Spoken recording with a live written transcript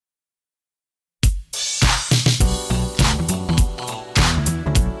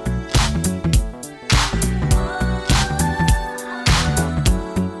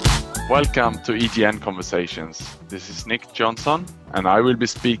Welcome to EGN Conversations. This is Nick Johnson, and I will be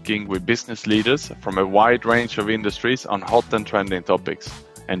speaking with business leaders from a wide range of industries on hot and trending topics.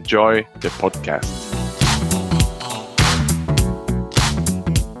 Enjoy the podcast.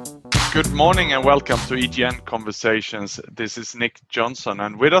 Good morning and welcome to EGN Conversations. This is Nick Johnson,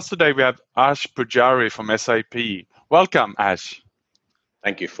 and with us today we have Ash Pujari from SAP. Welcome, Ash.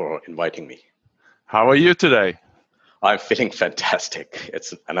 Thank you for inviting me. How are you today? I'm feeling fantastic.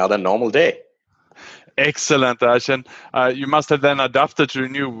 It's another normal day. Excellent, Ash. And you must have then adapted to the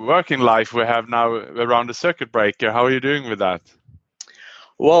new working life we have now around the circuit breaker. How are you doing with that?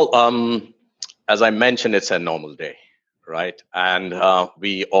 Well, as I mentioned, it's a normal day, right? And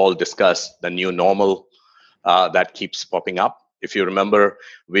we all discuss the new normal that keeps popping up. If you remember,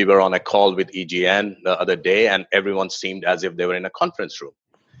 we were on a call with EGN the other day, and everyone seemed as if they were in a conference room.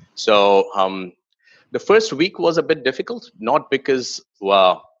 So the first week was a bit difficult, not because,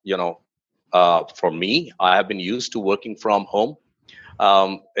 for me, I have been used to working from home.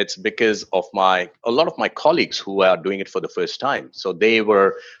 It's because of a lot of my colleagues who are doing it for the first time. So they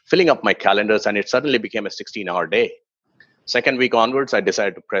were filling up my calendars, and it suddenly became a 16-hour day. Second week onwards, I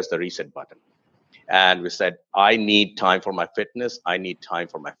decided to press the reset button. And we said, I need time for my fitness. I need time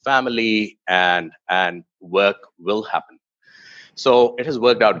for my family, and work will happen. So it has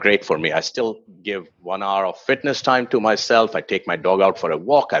worked out great for me. I still give 1 hour of fitness time to myself. I take my dog out for a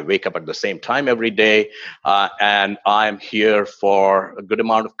walk. I wake up at the same time every day. And I'm here for a good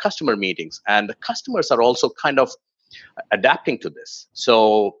amount of customer meetings. And the customers are also kind of adapting to this.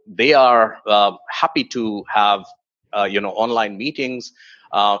 So they are happy to have, online meetings.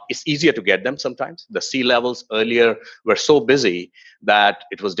 It's easier to get them sometimes. The C-levels earlier were so busy that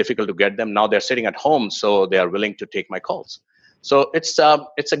it was difficult to get them. Now they're sitting at home, so they are willing to take my calls. So it's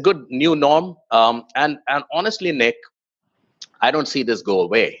a good new norm, and honestly, Nick, I don't see this go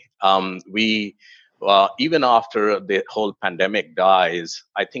away. We even after the whole pandemic dies,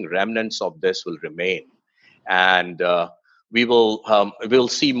 I think remnants of this will remain, and we'll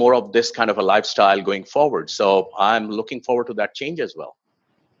see more of this kind of a lifestyle going forward. So I'm looking forward to that change as well.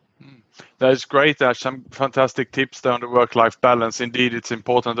 That's great, Ash. Some fantastic tips there on the work-life balance. Indeed, it's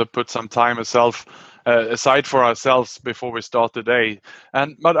important to put some time aside for ourselves before we start the day.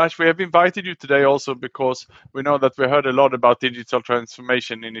 But Ash, we have invited you today also because we know that we heard a lot about digital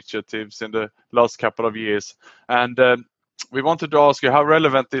transformation initiatives in the last couple of years. And we wanted to ask you, how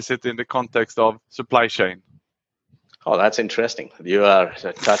relevant is it in the context of supply chain? Oh, that's interesting. You are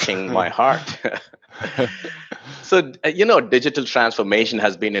touching my heart. So, digital transformation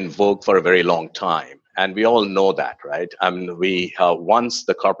has been in vogue for a very long time. And we all know that, right? Once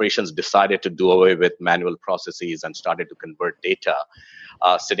the corporations decided to do away with manual processes and started to convert data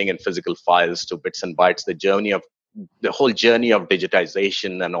sitting in physical files to bits and bytes, the whole journey of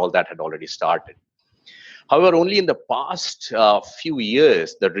digitization and all that had already started. However, only in the past few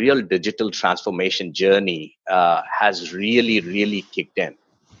years, the real digital transformation journey has really kicked in.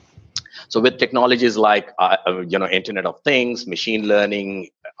 So with technologies like, Internet of Things, machine learning,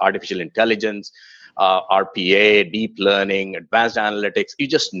 artificial intelligence, RPA, deep learning, advanced analytics, you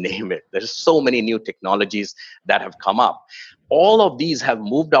just name it. There's so many new technologies that have come up. All of these have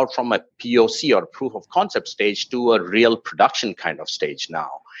moved out from a POC or proof of concept stage to a real production kind of stage now.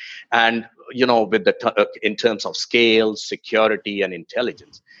 And, with in terms of scale, security, and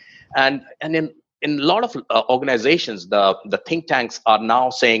intelligence. And in a lot of organizations, the think tanks are now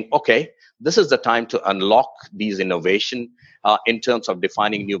saying, okay, this is the time to unlock these innovation in terms of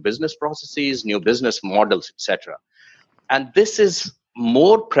defining new business processes, new business models, etc. And this is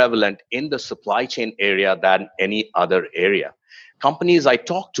more prevalent in the supply chain area than any other area. Companies I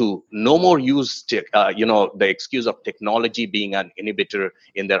talk to no more use the excuse of technology being an inhibitor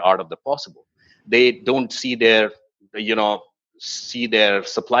in their art of the possible. They don't see their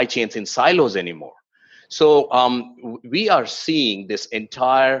supply chains in silos anymore. So we are seeing this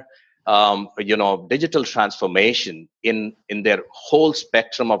entire digital transformation in their whole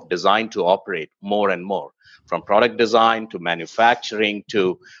spectrum of design to operate more and more, from product design to manufacturing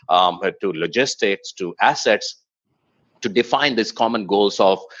to logistics to assets, to define these common goals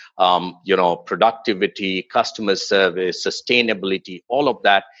of productivity, customer service, sustainability, all of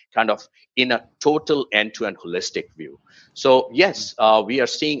that kind of in a total end-to-end holistic view. So yes, we are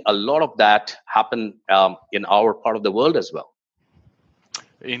seeing a lot of that happen in our part of the world as well.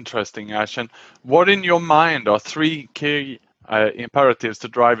 Interesting, Ash. And what in your mind are three key imperatives to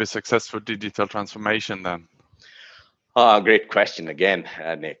drive a successful digital transformation then? Great question again,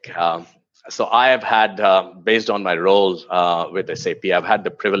 Nick. So I have had, based on my role with SAP, I've had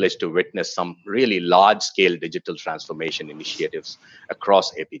the privilege to witness some really large-scale digital transformation initiatives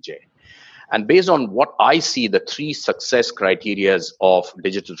across APJ. And based on what I see, the three success criterias of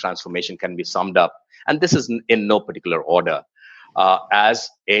digital transformation can be summed up. And this is in no particular order. As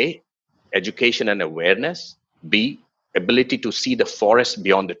A, education and awareness. B, ability to see the forest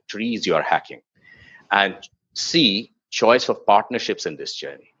beyond the trees you are hacking. And C, choice of partnerships in this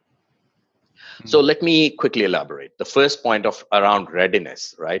journey. So let me quickly elaborate. The first point of around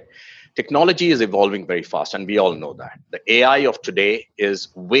readiness, right? Technology is evolving very fast, and we all know that. The AI of today is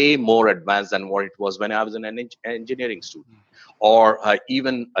way more advanced than what it was when I was an engineering student, or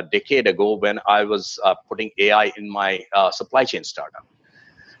even a decade ago when I was putting AI in my supply chain startup.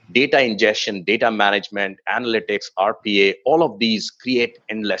 Data ingestion, data management, analytics, RPA, all of these create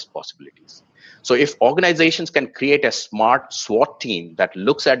endless possibilities. So if organizations can create a smart SWAT team that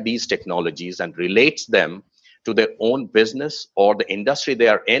looks at these technologies and relates them to their own business or the industry they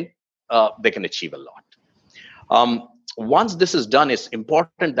are in, they can achieve a lot. Once this is done, it's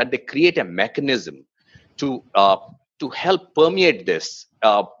important that they create a mechanism to help permeate this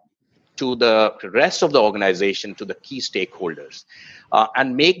to the rest of the organization, to the key stakeholders,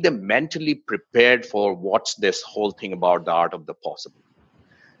 and make them mentally prepared for what's this whole thing about the art of the possible.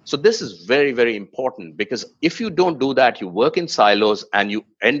 So this is very, very important, because if you don't do that, you work in silos and you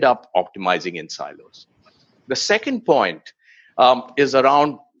end up optimizing in silos. The second point is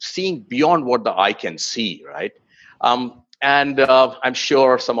around seeing beyond what the eye can see, right? And I'm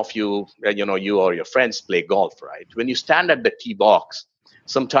sure some of you, you or your friends play golf, right? When you stand at the tee box,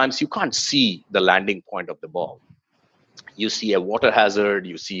 sometimes you can't see the landing point of the ball. You see a water hazard,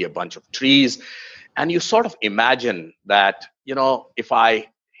 you see a bunch of trees, and you sort of imagine that, if I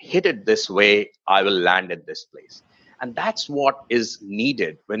hit it this way, I will land at this place. And that's what is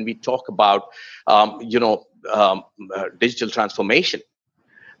needed when we talk about, digital transformation.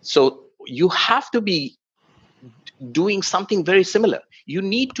 So you have to be doing something very similar. You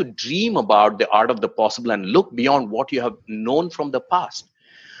need to dream about the art of the possible and look beyond what you have known from the past.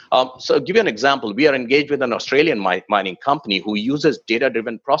 So I'll give you an example. We are engaged with an Australian mining company who uses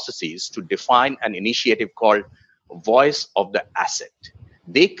data-driven processes to define an initiative called Voice of the Asset.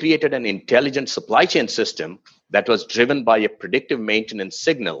 They created an intelligent supply chain system that was driven by a predictive maintenance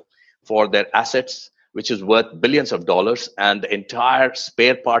signal for their assets, which is worth billions of dollars, and the entire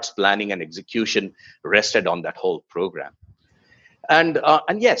spare parts planning and execution rested on that whole program. And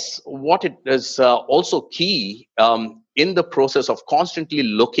yes, what it is also key in the process of constantly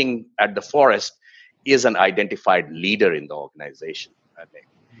looking at the forest is an identified leader in the organization,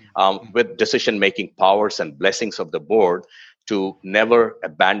 with decision-making powers and blessings of the board to never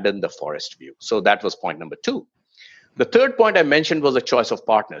abandon the forest view. So that was point number 2. The third point I mentioned was the choice of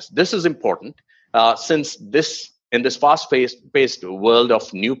partners. This is important since in this fast-paced world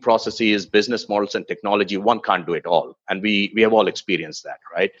of new processes, business models, and technology, one can't do it all. And we have all experienced that,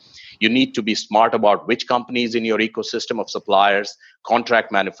 right? You need to be smart about which companies in your ecosystem of suppliers,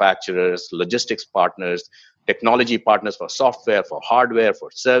 contract manufacturers, logistics partners, technology partners for software, for hardware, for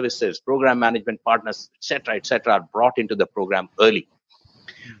services, program management partners, et cetera, are brought into the program early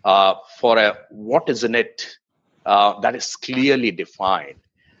for a what is in it that is clearly defined.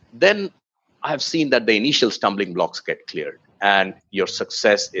 Then I've seen that the initial stumbling blocks get cleared and your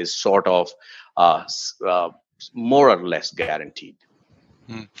success is sort of more or less guaranteed.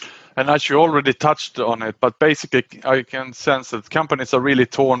 And as you already touched on it, but basically I can sense that companies are really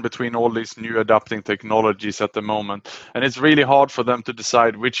torn between all these new adapting technologies at the moment. And it's really hard for them to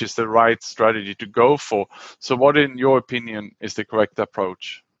decide which is the right strategy to go for. So what, in your opinion, is the correct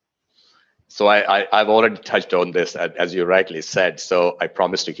approach? So I've already touched on this, as you rightly said. So I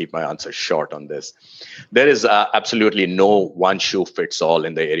promise to keep my answer short on this. There is absolutely no one shoe fits all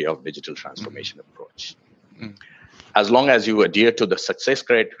in the area of digital transformation approach. As long as you adhere to the success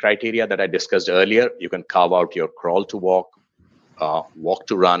criteria that I discussed earlier, you can carve out your crawl to walk, walk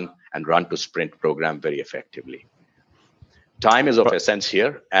to run, and run to sprint program very effectively. Time is of essence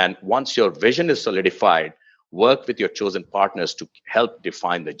here. And once your vision is solidified, work with your chosen partners to help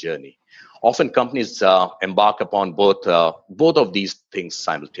define the journey. Often companies embark upon both of these things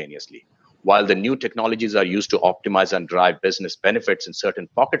simultaneously. While the new technologies are used to optimize and drive business benefits in certain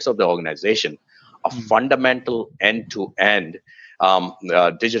pockets of the organization, a fundamental end-to-end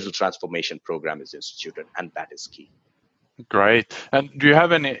digital transformation program is instituted, and that is key. Great. And do you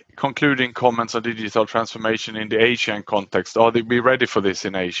have any concluding comments on digital transformation in the Asian context? Are we ready for this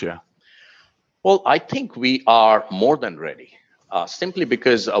in Asia? Well, I think we are more than ready. Simply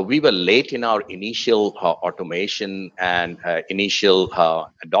because we were late in our initial automation and initial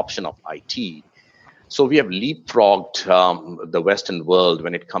adoption of IT. So we have leapfrogged the Western world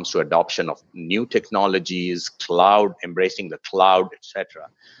when it comes to adoption of new technologies, cloud, embracing the cloud, etc.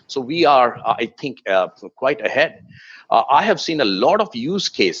 So we are, I think, quite ahead. I have seen a lot of use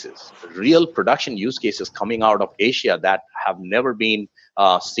cases, real production use cases coming out of Asia that have never been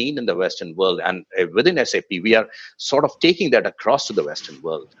seen in the Western world. And within SAP, we are sort of taking that across to the Western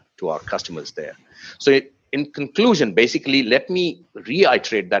world, to our customers there. So in conclusion, basically, let me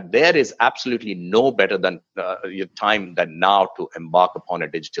reiterate that there is absolutely no better than time than now to embark upon a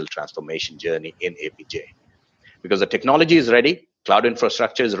digital transformation journey in APJ. Because the technology is ready, cloud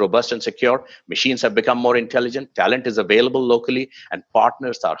infrastructure is robust and secure, machines have become more intelligent, talent is available locally, and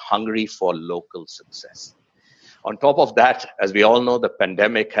partners are hungry for local success. On top of that, as we all know, the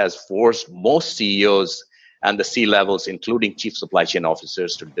pandemic has forced most CEOs and the C-levels, including chief supply chain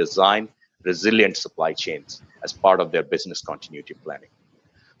officers, to design resilient supply chains as part of their business continuity planning.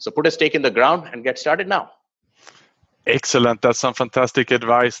 So put a stake in the ground and get started now. Excellent. That's some fantastic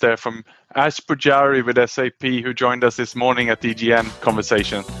advice there from Ash Pujari with SAP, who joined us this morning at EGN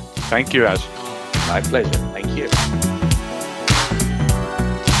Conversation. Thank you, Ash. My pleasure. Thank you.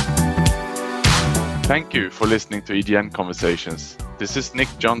 Thank you for listening to EGN Conversations. This is Nick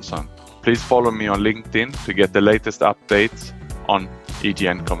Johnson. Please follow me on LinkedIn to get the latest updates on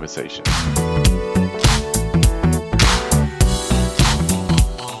EGN Conversations.